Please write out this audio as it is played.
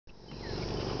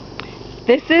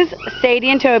This is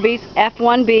Sadie and Toby's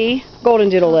F1B Golden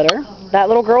Doodle litter. That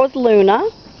little girl is Luna.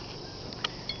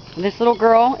 This little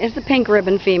girl is the pink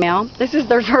ribbon female. This is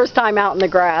their first time out in the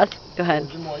grass. Go ahead.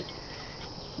 Orange and white.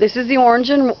 This is the orange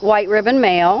and white ribbon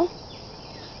male.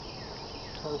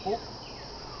 Purple.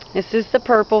 This is the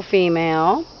purple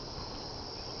female.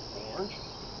 Orange.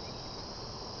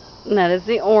 And that is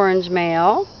the orange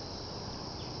male.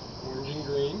 Orange and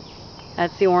green.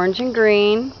 That's the orange and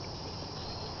green.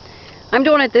 I'm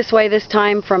doing it this way this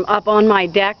time from up on my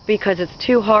deck because it's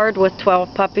too hard with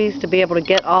 12 puppies to be able to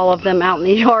get all of them out in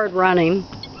the yard running.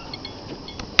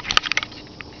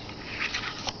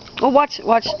 Oh, watch.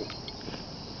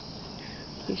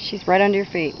 She's right under your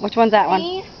feet. Which one's that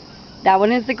one? That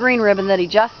one is the green ribbon that he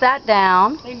just sat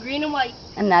down. And green and white.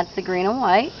 And that's the green and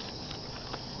white.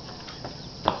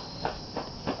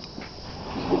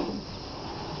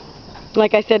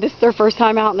 Like I said, this is their first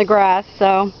time out in the grass,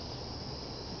 so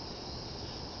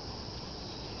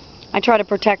I try to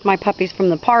protect my puppies from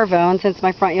the parvo, and since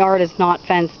my front yard is not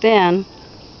fenced in,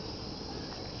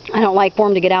 I don't like for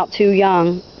them to get out too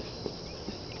young.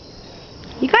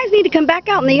 You guys need to come back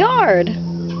out in the yard.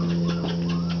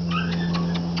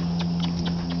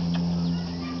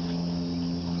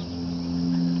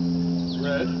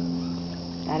 Red.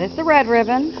 That is the red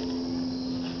ribbon.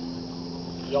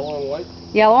 Yellow and white.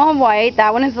 Yellow and white.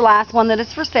 That one is the last one that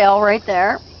is for sale right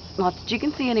there. Not that you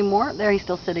can see anymore. There, he's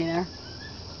still sitting there.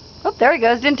 Oh, there he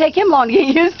goes. Didn't take him long to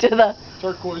get used to the...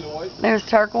 Turquoise and white. There's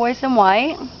turquoise and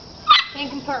white.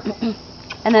 Pink and purple.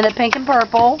 And then the pink and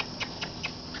purple.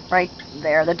 Right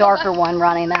there. The darker one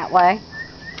running that way.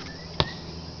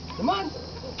 Come on.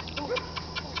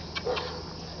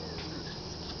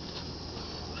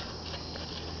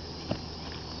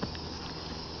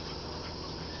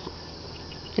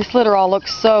 This litter all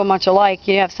looks so much alike.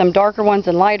 You have some darker ones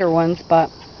and lighter ones, but...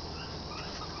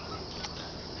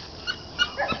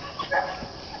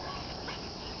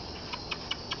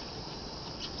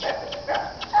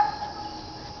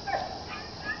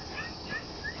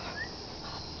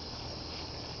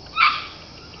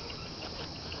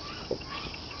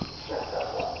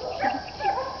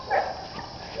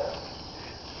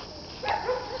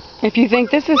 If you think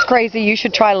this is crazy, you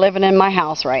should try living in my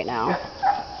house right now.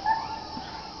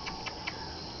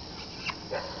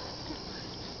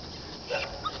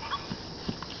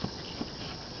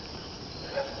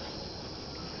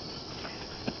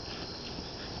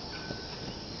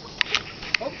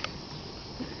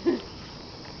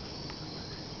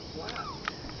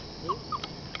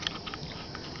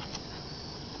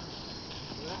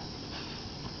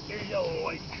 Here's yellow and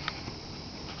white.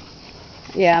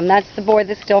 Yeah, and that's the boy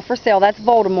that's still for sale. That's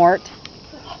Voldemort.